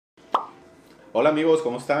Hola amigos,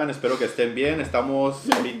 ¿cómo están? Espero que estén bien. Estamos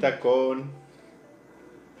ahorita con...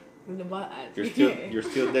 You're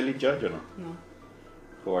still Daily Judge, ¿o no? No.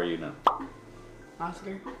 Who are you now?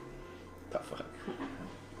 Oscar. The fuck?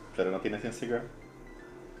 ¿Pero no tienes Instagram?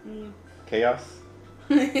 Mm. Chaos?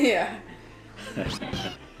 Yeah.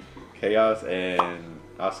 Chaos and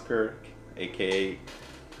Oscar, aka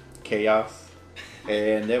Chaos.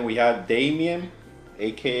 And then we have Damien,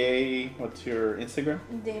 aka, what's your Instagram?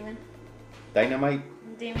 Damon. Dynamite?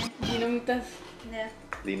 Dinamitas. Yeah.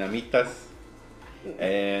 Dinamitas.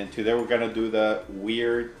 And today we're gonna do the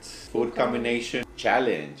weird food combination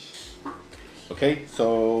challenge. Okay,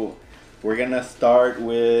 so we're gonna start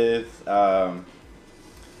with I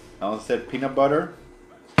almost said peanut butter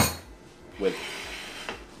with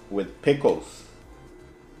pickles.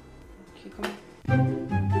 Cucumber.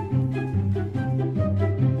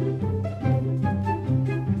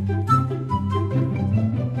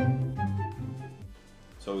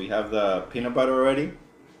 So we have the peanut butter already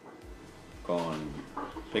con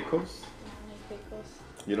pickles. I don't like pickles.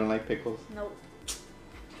 You don't like pickles? Nope.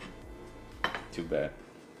 Too bad.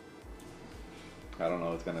 I don't know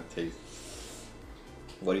how it's gonna taste.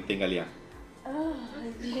 What do you think, Alia? Oh,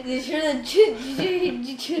 did you hear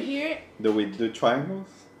it? Do we do triangles?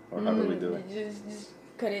 Or how do we do it? Just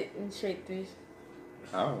cut it in straight threes.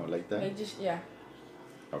 Oh, like that? Like just, yeah.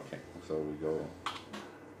 Okay, so we go.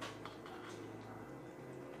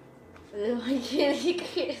 I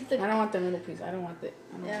can't. I don't want the middle piece. I don't want it.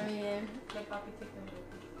 Yeah, me neither.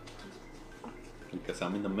 Because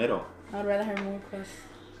I'm in the middle. I'd rather have more crust.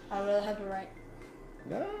 I'd rather have it right.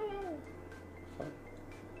 No. Fuck.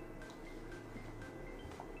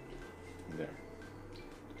 There.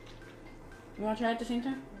 You want to try it at the same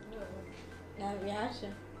time? Yeah, we have to.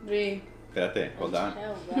 3. Espérate, hold on.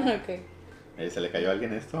 Hell, bro. Okay. ¿Se le cayó a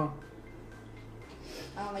alguien esto?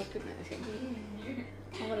 I don't like it.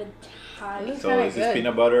 I'm gonna die. It's So kinda is this good.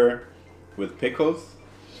 peanut butter with pickles?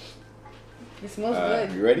 It smells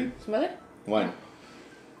good. You ready? Smell it? 1,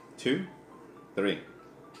 2, 3.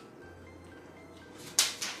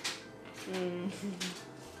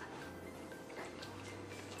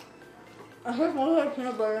 I heard more like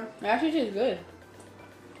peanut butter. It actually tastes good.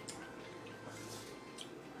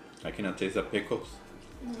 I cannot taste the pickles.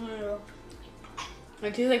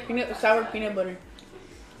 It tastes like sour peanut butter.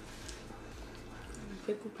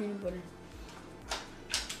 Pickled peanut butter.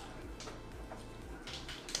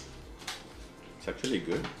 It's actually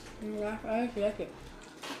good. Yeah, I actually like it.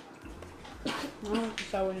 I don't like the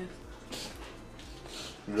sourness.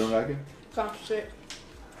 You don't like it? Sounds sick.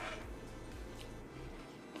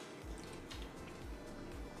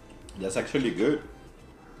 That's actually good.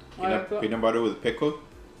 I like it. Peanut butter with pickles?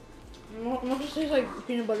 Most tastes like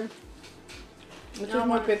peanut butter. It tastes No,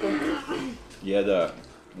 more man. pickle. Yeah, the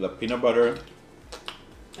peanut butter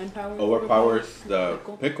And overpowers the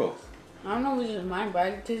pickles. I don't know if it's just mine, but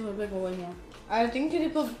it tastes like pickle way more. I think they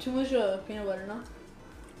put too much peanut butter, no?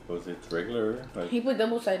 Was it regular? Like, He put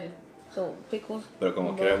double-sided. So, pickles. pero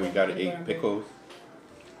como quiera, we got 8 pickles.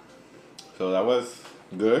 So that was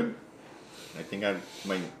good. I think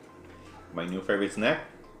my new favorite snack.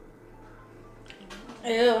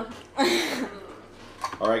 Ew.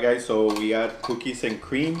 Alright guys, so we got cookies and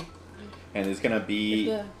cream. And it's gonna be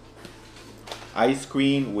Yeah. ice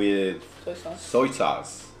cream with Soy sauce. soy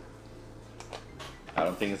sauce. I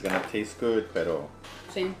don't think it's gonna taste good, pero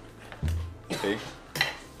Same. okay.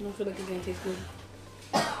 I don't feel like it's gonna taste good.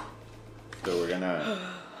 So we're gonna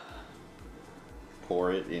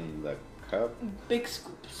pour it in the cup. Big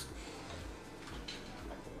scoops.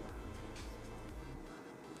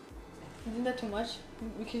 Isn't that too much?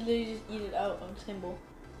 We could literally just eat it out of the same bowl.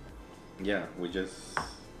 Yeah, we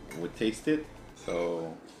taste it.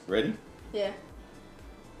 So ready? Yeah.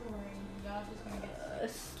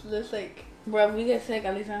 Let's like. Bro, if we get sick,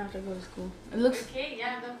 at least I don't have to go to school. It looks. Okay,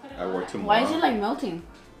 yeah, don't put it I work tomorrow. Why is it like melting?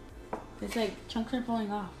 It's like chunks are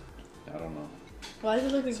falling off. I don't know. Why does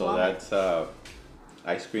it look like So vomit? that's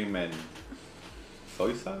ice cream and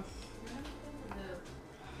soy sauce.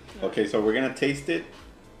 Okay, so we're gonna taste it,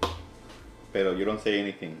 pero you don't say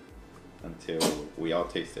anything until we all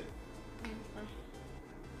taste it.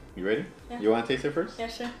 You ready? Yeah. You wanna taste it first? Yeah,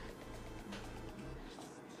 sure.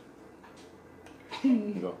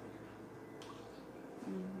 Go.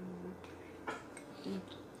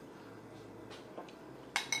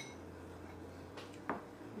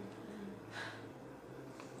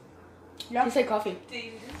 Yeah. Tastes like coffee.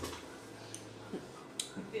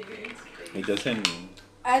 It doesn't.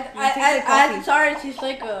 I'm sorry, it tastes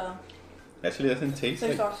like Actually, doesn't taste soy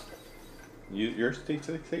like. sauce. Yours tastes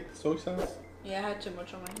like soy sauce. Yeah, I had too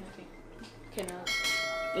much on mine, I think. Okay, now.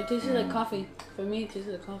 It tasted like coffee. For me, it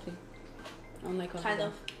tasted like coffee. I don't like coffee. Kind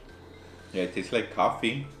of. Yeah, it tastes like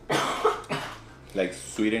coffee. Like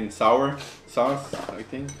sweet and sour sauce, I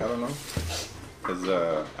think. I don't know.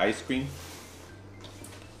 Because ice cream.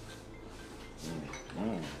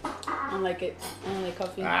 I don't like it. I don't like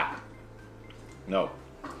coffee. Ah. No.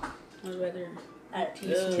 I'd rather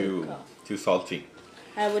It's too salty.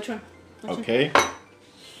 which one? Okay.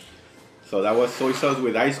 So that was soy sauce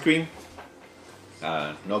with ice cream.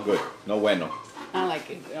 No good. No bueno. I don't like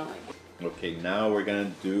it. I don't like it. Okay, now we're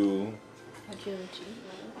gonna do. cheese.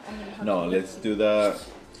 No, let's do the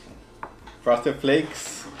Frosted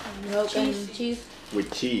Flakes Milk and cheese.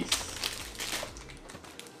 with cheese.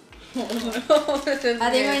 I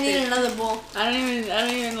think I need another bowl. I don't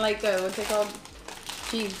even like what's it called?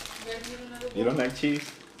 Cheese. You don't like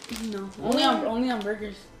cheese? No. Only on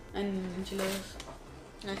burgers and enchiladas.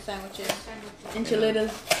 And sandwiches.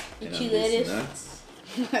 Enchiladas. And on Enchiladas. these nuts.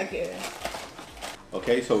 Okay.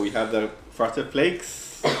 Okay, so we have the Frosted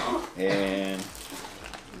Flakes, and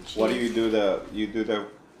what do you do? You do the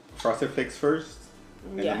Frosted Flakes first,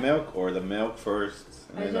 and Yeah. the milk, or the milk first,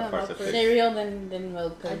 and then the Frosted Flakes. Cereal, then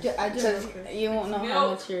milk. I do milk first. You won't know how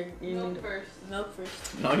Milk. much you need. Milk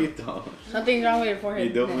first. No, you don't. Something's wrong with your forehead.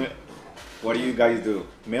 You don't. What do you guys do?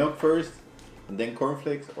 Milk first, and then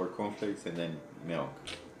cornflakes, or cornflakes and then milk?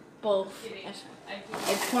 Both.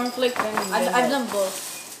 It's cornflakes and I've done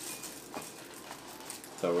both.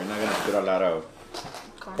 So we're not gonna put a lot of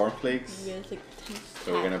cornflakes. Yeah, it's like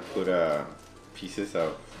So we're gonna put pieces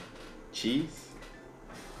of cheese.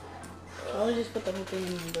 I would just put the whole thing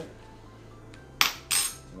in, but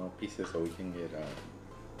No pieces, so we can get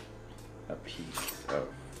a piece of.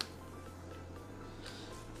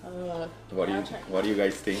 What do you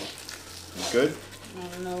guys think? Good? I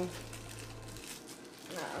don't know.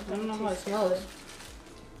 I don't know how it smells.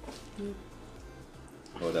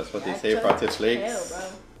 Well, that's what they say. Frosted Flakes.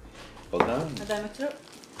 Hold on. Did I mix it up?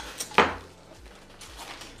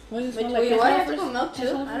 What does it Wait, smell like? why do I have Ketchup to put milk too?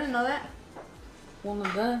 Ketchup? I didn't know that. One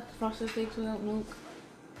of the Frosted Flakes without milk.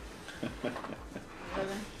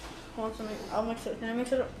 I'll mix it. Can I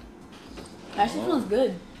mix it up? Actually smells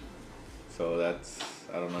good. So that's,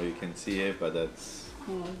 I don't know if you can see it, but that's.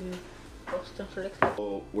 Oh, dude.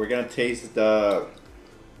 So we're gonna taste the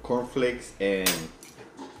cornflakes and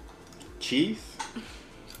cheese.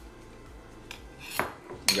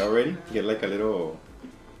 Y'all ready? Get like a little,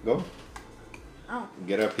 go. Oh.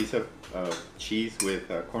 Get a piece of cheese with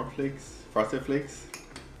cornflakes, Frosted Flakes.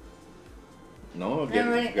 No, get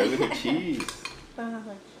with the cheese.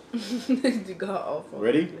 You got awful.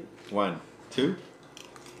 Ready? 1, 2.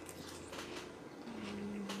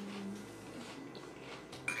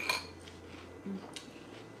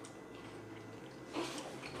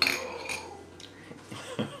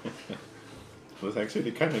 It was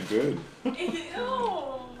actually kind of good. Ew.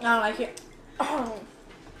 I don't like it. Oh.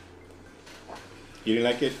 You didn't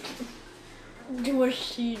like it? Too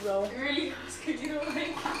much cheese, bro. It really was good. You don't like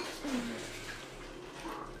it.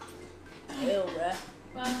 Ew, bruh.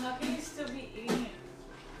 Wow, how can you still be eating it?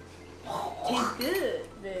 It's good,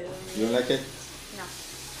 dude. You don't like it? No.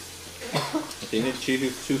 I think the cheese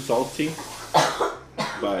is too salty,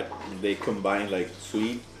 but they combine like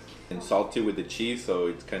sweet and salty with the cheese, so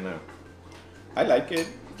it's kind of. I like it.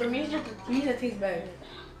 For me, it tastes bad.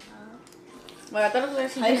 Well, I thought it was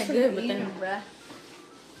actually kind of good, but then, bruh.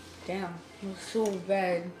 damn, it was so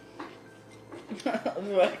bad. I was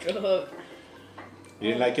like, oh. You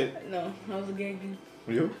didn't like it? No, I was gagging.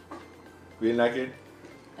 You? You didn't like it?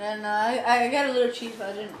 And I got a little cheese, but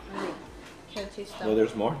I didn't really care to taste that. Well,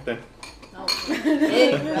 there's more then. No. Look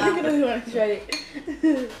at this one, try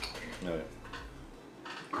it. No.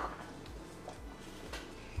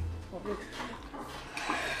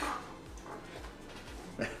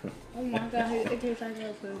 Oh my god, it tastes like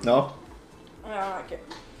real food. No? I don't like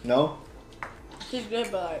it. No? She's good,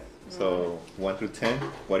 but like. So 1 through 10,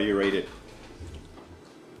 what do you rate it?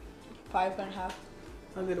 5.5.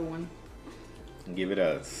 I'll get a 1. Give it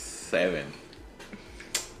a 7.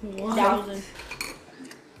 1,000.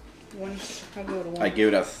 1. I'll go with a 1. I give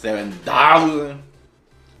it a 7,000.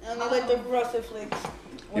 And I like the Frosted Flakes.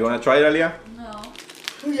 You want to try it, Alia? No.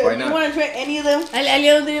 Yeah, Why you not? want to try any of them?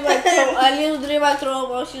 Alia's about to throw up,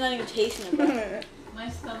 bro. She's not even tasting it, bro. My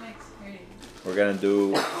stomach's hurting. We're going to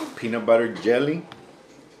do peanut butter jelly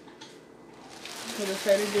With a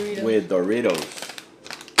shredded Dorito. with Doritos.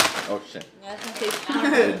 Oh shit. Yeah, it's gonna taste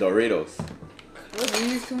With Doritos. Look, you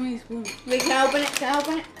use too many spoons. Wait, can I open it? Can I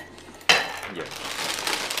open it? Yeah.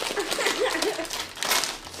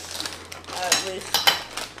 Please.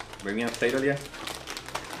 Bring me a plate, Alia.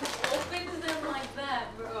 Opens them like that,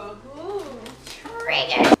 bro. Ooh.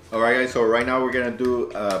 Alright guys, so right now we're gonna do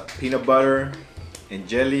peanut butter and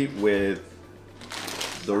jelly with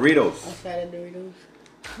Doritos. A side of Doritos.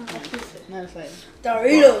 Not a side.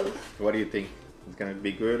 Doritos. What do you think? It's gonna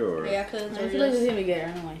be good or? Yeah, cause I feel like it's gonna be good. I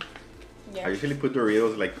don't know why. Yeah. I usually put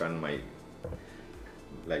Doritos like on my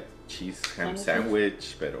cheese ham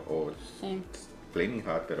sandwich, pero Same. flaming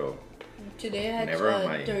hot, pero Today I had never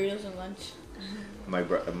my Doritos and lunch. my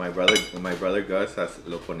brother Gus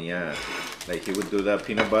lo ponía, like he would do the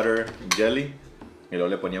peanut butter jelly y luego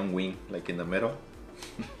le ponía un wing like in the middle.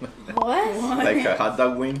 What? Like a hot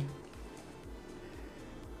dog wing.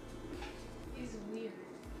 He's weird.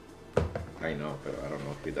 I know, but I don't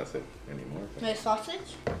know if he does it anymore. But Like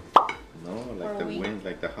sausage? no, like Or the wing? wing,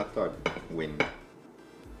 like the hot dog wing.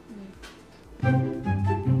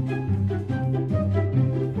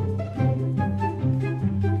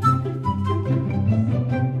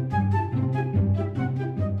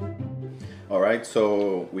 All right,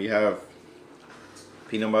 so we have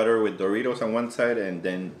peanut butter with Doritos on one side and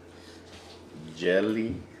then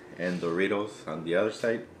jelly and Doritos on the other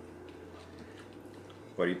side.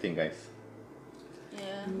 What do you think, guys?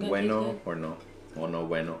 Yeah. Bueno or no? O no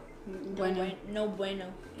bueno? Bueno. No bueno.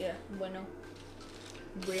 Yeah, bueno.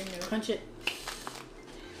 Bueno. Crunch it.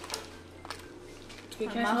 Wait,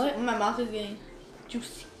 My can I smell it? mouth is getting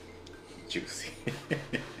juicy. Juicy.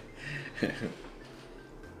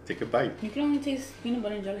 Take a bite. You can only taste peanut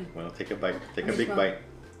butter and jelly. Well, take a bite. Take a Let me big smell. bite.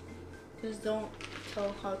 Just don't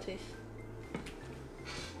tell how it tastes.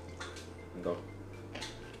 Go.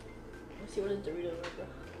 Let's see what a Dorito is, bro.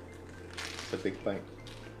 It's a big bite.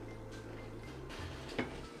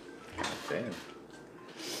 God damn.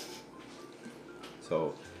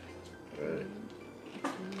 So,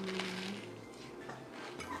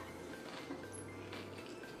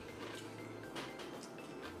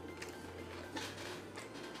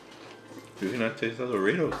 you cannot taste the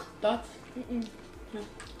Doritos. Thoughts? Can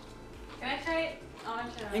I try it? I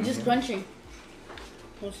want to try It's it. just crunchy.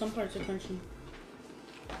 Well, some parts are crunchy.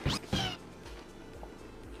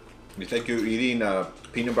 It's like you're eating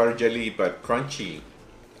peanut butter jelly, but crunchy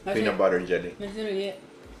That's peanut it. butter jelly, That's literally it.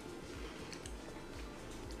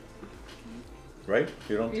 right?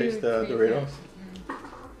 You don't Really taste the sweet, Doritos?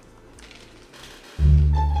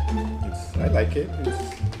 I like it.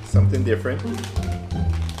 It's something different.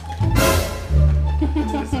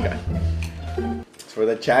 This guy. It's for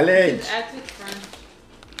the challenge. It adds its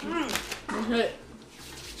crunch. That's it.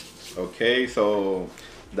 Okay, so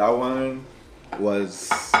that one was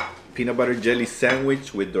peanut butter jelly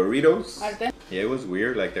sandwich with Doritos. Out of 10. Yeah, it was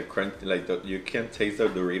weird, like the crunch, like you can't taste the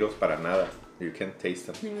Doritos para nada. You can't taste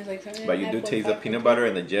them. It was like 7 But you and a do half, taste the 5. peanut butter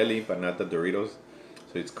and the jelly, but not the Doritos.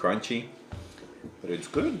 So it's crunchy, but it's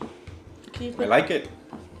good. I like it.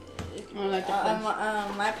 I don't like the crunch.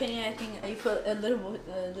 My opinion, I think you put a little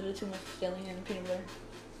too much jelly in peanut butter.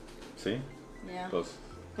 See? Yeah. Those,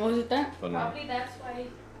 What was it that? oh, no. Probably that's why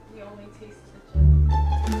we only taste the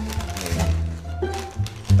jelly.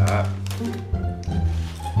 That.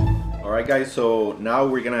 Alright guys, so now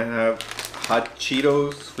we're gonna have hot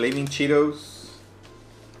Cheetos, flaming Cheetos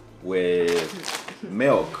with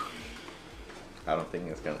milk. I don't think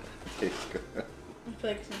it's gonna taste good. I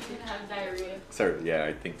feel like You it's can have diarrhea. Sir, yeah,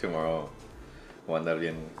 I think tomorrow we'll end up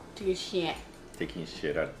in To get shit. taking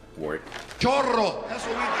shit at work. Chorro. That's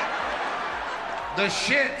what we got. The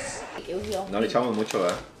shits. it was all No le echamos mucho,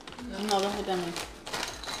 ¿verdad? No, don't put that in.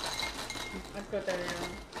 I put that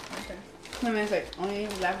around. Okay. I mean, it's like only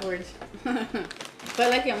afterwards. But I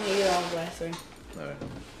like it, I'm gonna eat it all last way. Alright.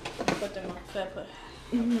 I put them up. So I put.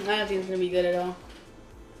 I don't think it's gonna be good at all.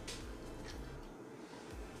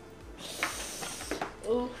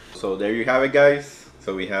 Ooh. So there you have it, guys.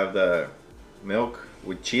 So we have the milk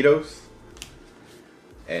with Cheetos,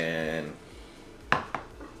 and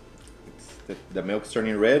the milk's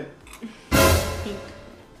turning red. Pink.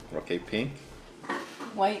 Okay, pink.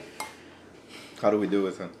 White. How do we do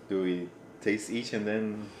it? Huh? Do we taste each and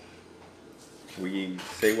then we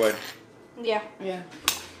say what? Yeah. Yeah.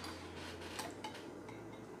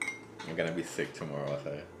 I'm gonna be sick tomorrow. I'll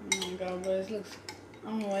tell you. Oh my god, but it looks. I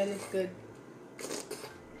don't know why it looks good.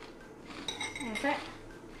 Okay.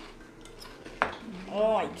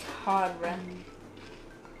 Oh my god, bro.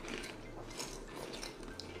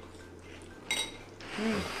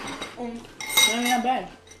 It's not that bad.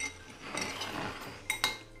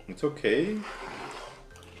 It's okay.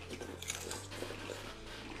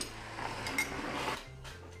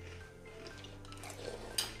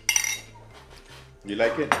 You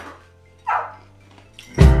like it?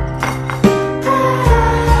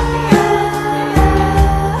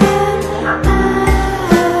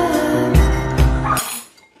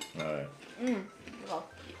 Alright.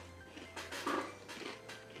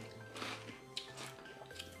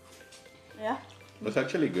 Yeah. That's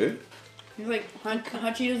actually good. It's like hot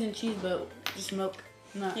Cheetos and cheese, but just milk.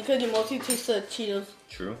 No. Because you mostly taste the Cheetos.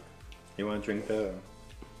 True. You want to drink the?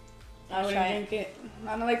 I I'll wouldn't try it. drink it.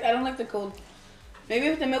 I don't like the cold. Maybe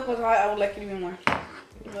if the milk was hot, I would like it even more.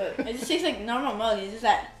 But it just tastes like normal milk. It's just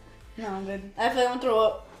that No, I'm good. I feel like I'm gonna throw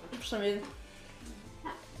up for some reason.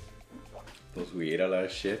 Those we ate a lot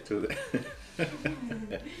of shit too.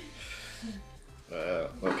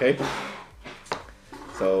 Okay.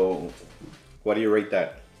 So, what do you rate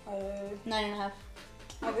that? 9.5.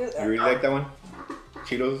 You really like that one?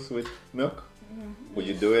 Cheetos with milk? Would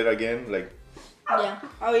you do it again? Like Yeah.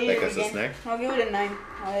 I'll eat Like it as a again. snack? I'll give it a 9.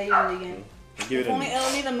 I'll eat it again. give it If only, a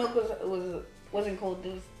only the milk wasn't cold.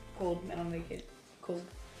 It was cold. I don't like it cold.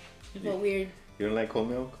 It felt weird. You don't like cold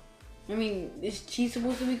milk? I mean, is cheese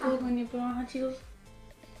supposed to be cold when you put on hot Cheetos?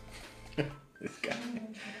 This guy.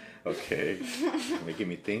 Okay. Making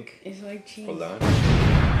me think. It's like cheese. Hold on.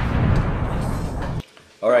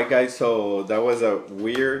 Alright guys, so that was a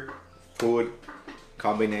weird food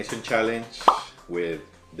combination challenge with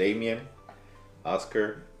Damien,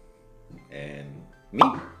 Oscar, and me.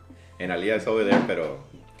 And Alia's over there, pero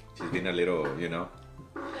she's been a little, you know.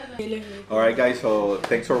 Alright guys, so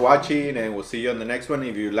thanks for watching and we'll see you on the next one.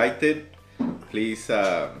 If you liked it, please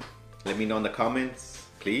let me know in the comments,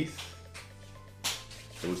 please.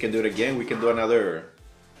 If we can do it again, we can do another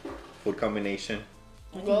food combination.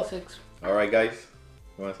 I think 6. Alright guys,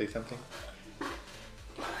 you want to say something?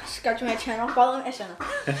 Subscribe to my channel. Follow my channel.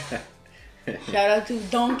 Shout out to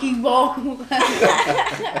Donkey Ball.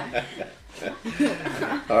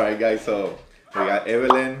 Alright guys, so we got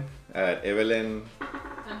Evelyn at Evelyn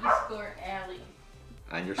 _Alley.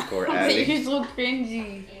 _Alley You're so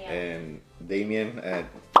cringy. and Damien at,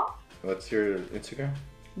 what's your Instagram?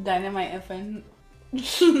 Dynamite FN.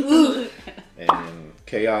 And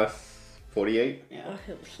Chaos48. Yeah.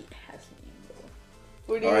 He has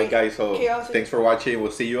me. Alright guys, so Chaos. thanks for watching.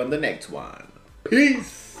 We'll see you on the next one.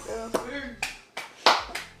 Peace!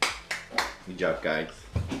 Good job guys.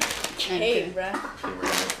 Hey, bruh.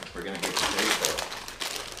 Okay, we're gonna get today.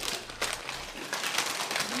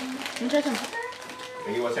 Let me try some.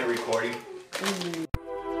 He wasn't recording.